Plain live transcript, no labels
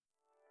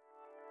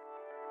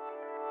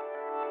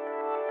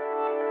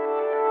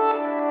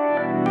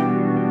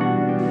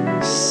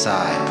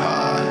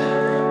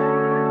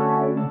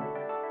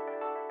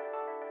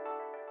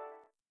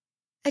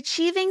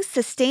Achieving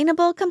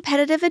Sustainable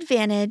Competitive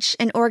Advantage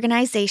in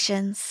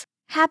Organizations,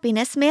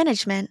 Happiness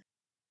Management.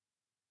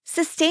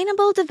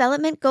 Sustainable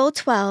Development Goal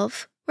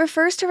 12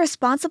 refers to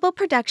responsible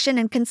production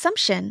and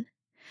consumption.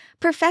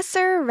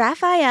 Professor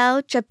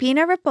Rafael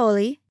Chapina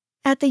Repolli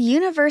at the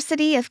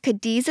University of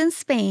Cadiz in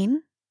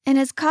Spain and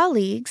his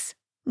colleagues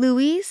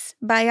Luis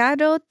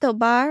Bayardo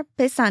Tobar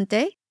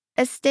Pesante,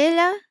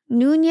 Estela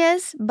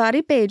Núñez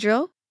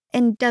Baripedro,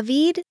 and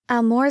David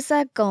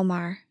Almorza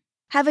Gomar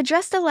have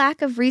addressed a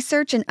lack of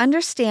research and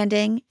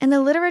understanding in the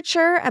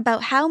literature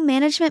about how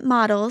management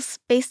models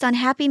based on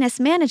happiness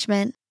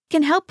management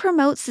can help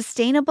promote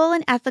sustainable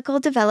and ethical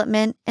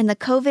development in the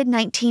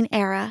COVID-19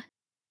 era.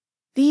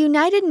 The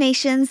United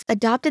Nations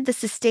adopted the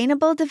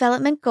Sustainable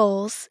Development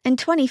Goals in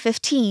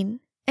 2015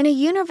 in a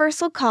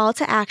universal call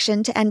to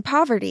action to end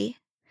poverty.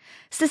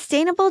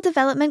 Sustainable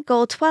Development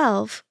Goal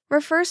 12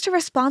 refers to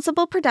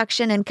responsible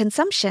production and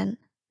consumption.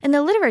 In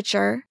the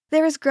literature,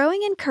 there is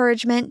growing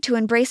encouragement to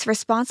embrace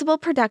responsible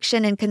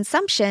production and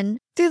consumption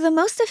through the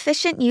most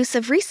efficient use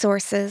of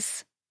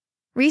resources.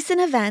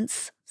 Recent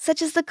events,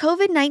 such as the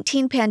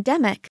COVID-19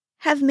 pandemic,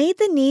 have made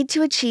the need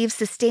to achieve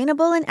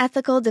sustainable and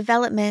ethical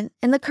development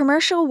in the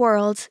commercial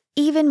world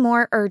even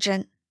more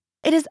urgent.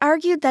 It is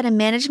argued that a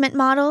management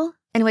model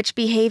in which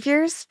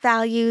behaviors,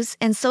 values,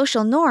 and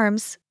social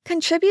norms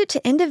contribute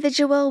to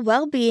individual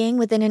well-being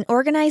within an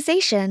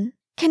organization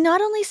can not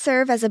only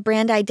serve as a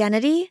brand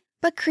identity,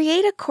 but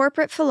create a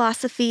corporate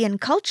philosophy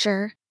and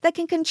culture that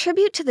can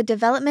contribute to the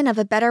development of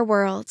a better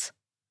world.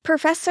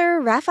 Professor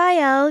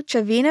Rafael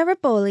Trevina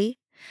Repolli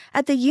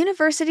at the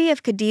University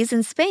of Cadiz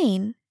in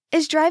Spain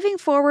is driving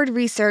forward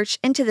research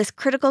into this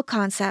critical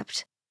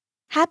concept.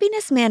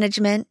 Happiness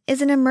management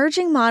is an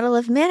emerging model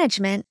of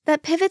management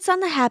that pivots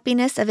on the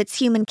happiness of its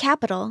human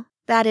capital,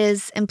 that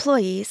is,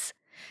 employees,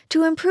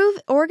 to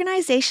improve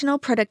organizational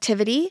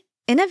productivity,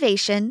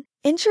 innovation,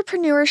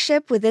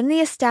 entrepreneurship within the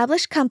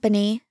established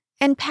company,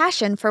 and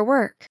passion for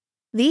work.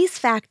 These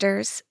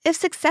factors, if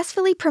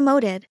successfully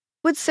promoted,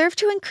 would serve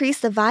to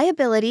increase the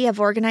viability of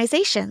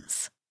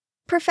organizations.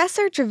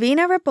 Professor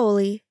Trevina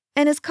Repolli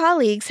and his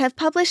colleagues have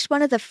published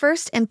one of the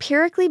first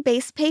empirically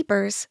based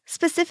papers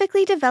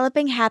specifically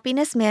developing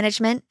happiness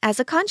management as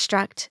a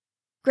construct.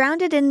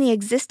 Grounded in the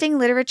existing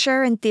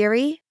literature and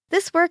theory,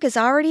 this work is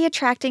already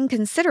attracting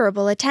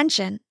considerable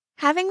attention,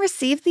 having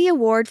received the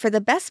award for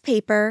the best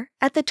paper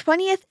at the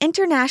 20th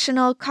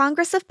International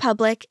Congress of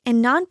Public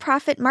and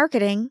Nonprofit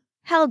Marketing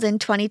held in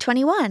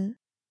 2021.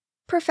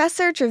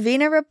 Professor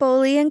Trevina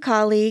Repolli and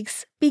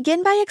colleagues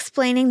begin by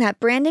explaining that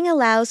branding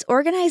allows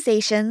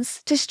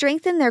organizations to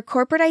strengthen their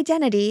corporate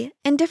identity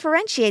and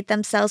differentiate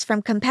themselves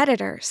from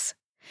competitors.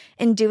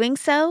 In doing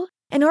so,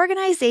 an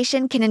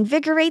organization can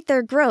invigorate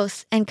their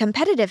growth and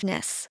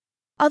competitiveness.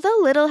 Although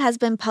little has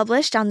been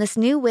published on this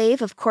new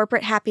wave of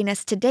corporate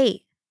happiness to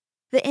date,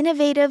 the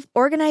innovative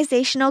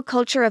organizational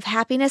culture of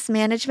happiness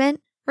management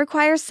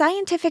requires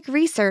scientific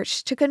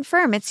research to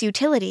confirm its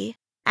utility.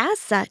 As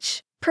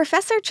such,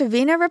 Professor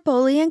Trevina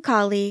Repolli and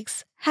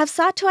colleagues have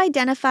sought to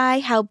identify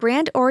how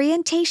brand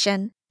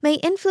orientation may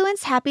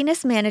influence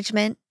happiness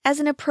management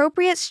as an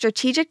appropriate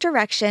strategic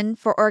direction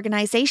for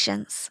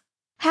organizations.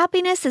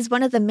 Happiness is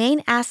one of the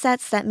main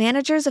assets that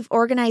managers of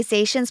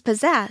organizations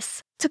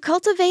possess to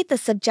cultivate the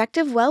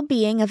subjective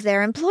well-being of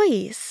their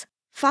employees,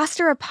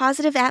 foster a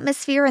positive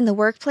atmosphere in the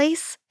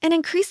workplace, and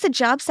increase the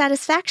job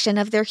satisfaction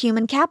of their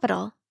human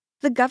capital.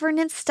 The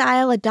governance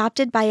style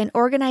adopted by an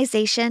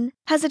organization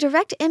has a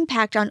direct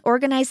impact on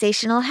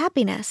organizational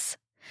happiness,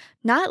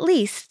 not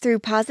least through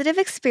positive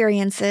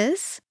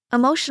experiences,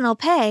 emotional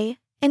pay,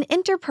 and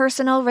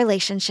interpersonal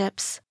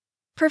relationships.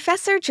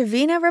 Professor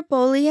Trevina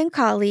Repolli and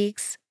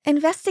colleagues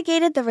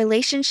investigated the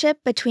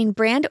relationship between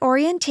brand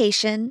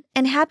orientation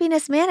and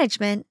happiness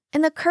management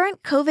in the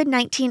current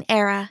COVID-19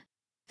 era.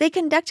 They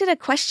conducted a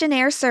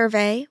questionnaire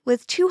survey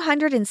with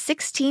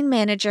 216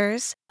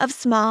 managers of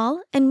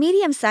small and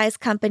medium-sized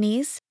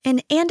companies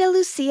in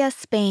Andalusia,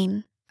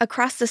 Spain,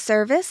 across the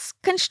service,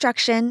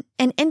 construction,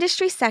 and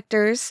industry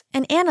sectors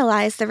and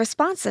analyzed the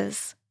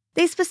responses.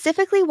 They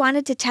specifically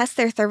wanted to test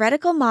their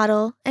theoretical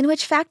model in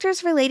which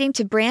factors relating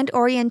to brand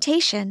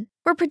orientation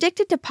were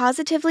predicted to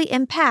positively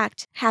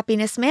impact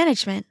happiness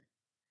management.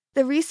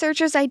 The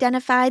researchers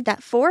identified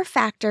that 4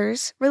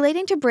 factors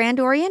relating to brand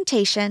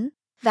orientation,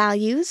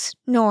 values,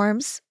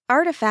 norms,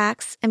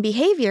 artifacts, and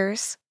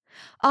behaviors,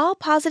 all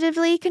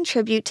positively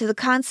contribute to the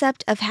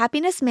concept of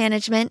happiness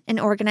management in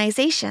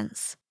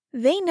organizations.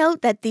 They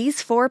note that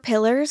these 4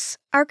 pillars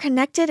are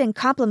connected and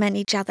complement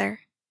each other,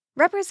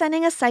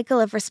 representing a cycle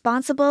of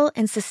responsible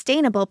and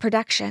sustainable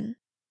production.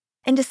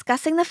 In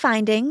discussing the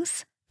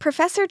findings,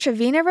 Professor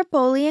Trevina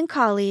Repolli and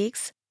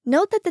colleagues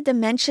note that the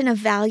dimension of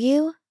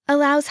value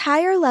allows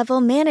higher-level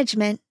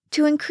management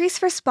to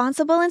increase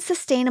responsible and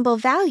sustainable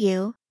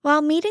value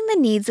while meeting the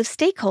needs of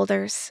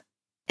stakeholders.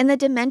 In the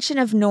dimension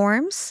of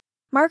norms,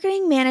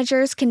 marketing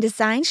managers can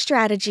design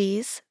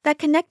strategies that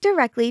connect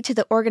directly to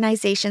the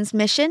organization's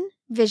mission,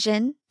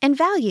 vision, and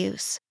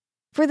values.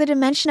 For the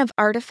dimension of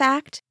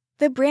artifact,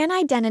 the brand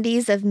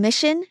identities of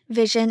mission,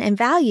 vision, and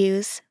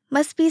values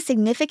must be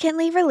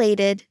significantly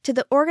related to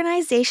the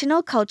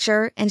organizational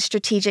culture and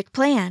strategic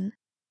plan.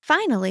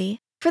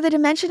 Finally, for the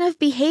dimension of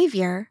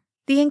behavior,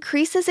 the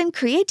increases in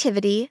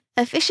creativity,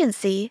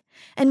 efficiency,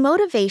 and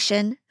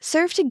motivation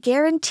serve to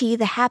guarantee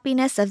the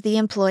happiness of the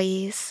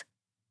employees.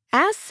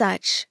 As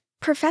such,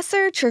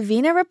 Professor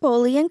Trevina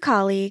Rapoli and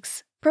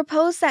colleagues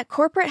propose that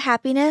corporate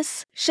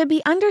happiness should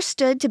be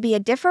understood to be a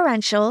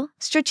differential,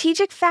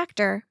 strategic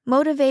factor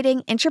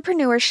motivating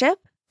entrepreneurship,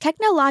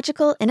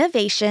 technological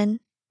innovation,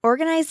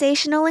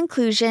 organizational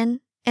inclusion,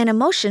 and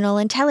emotional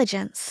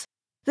intelligence.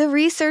 The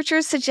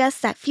researchers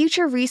suggest that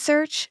future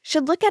research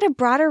should look at a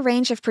broader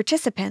range of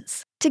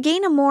participants to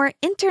gain a more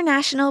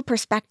international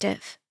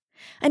perspective,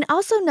 and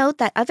also note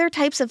that other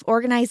types of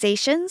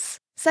organizations,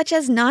 such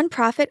as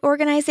nonprofit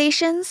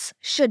organizations,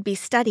 should be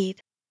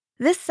studied.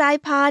 This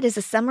SciPod is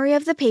a summary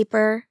of the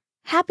paper,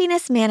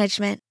 Happiness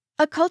Management,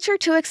 A Culture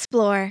to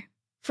Explore,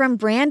 from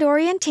Brand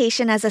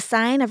Orientation as a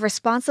Sign of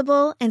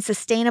Responsible and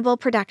Sustainable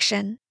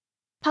Production,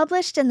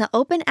 published in the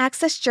open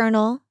access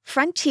journal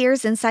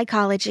Frontiers in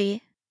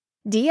Psychology.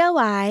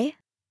 DOI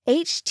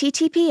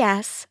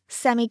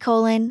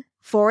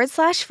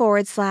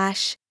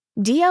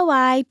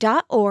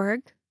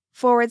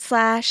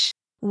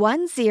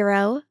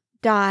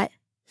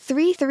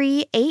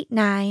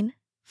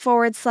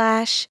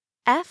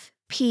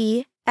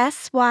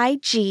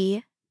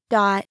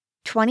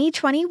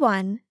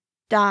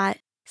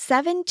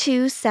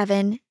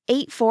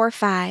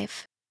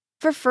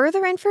For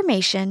further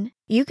information,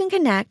 you can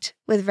connect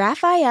with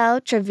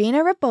Raphael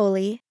Trevina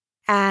Rapoli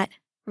at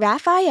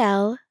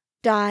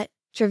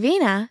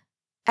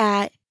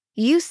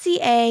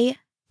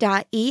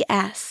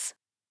raphael.trevina@uca.es.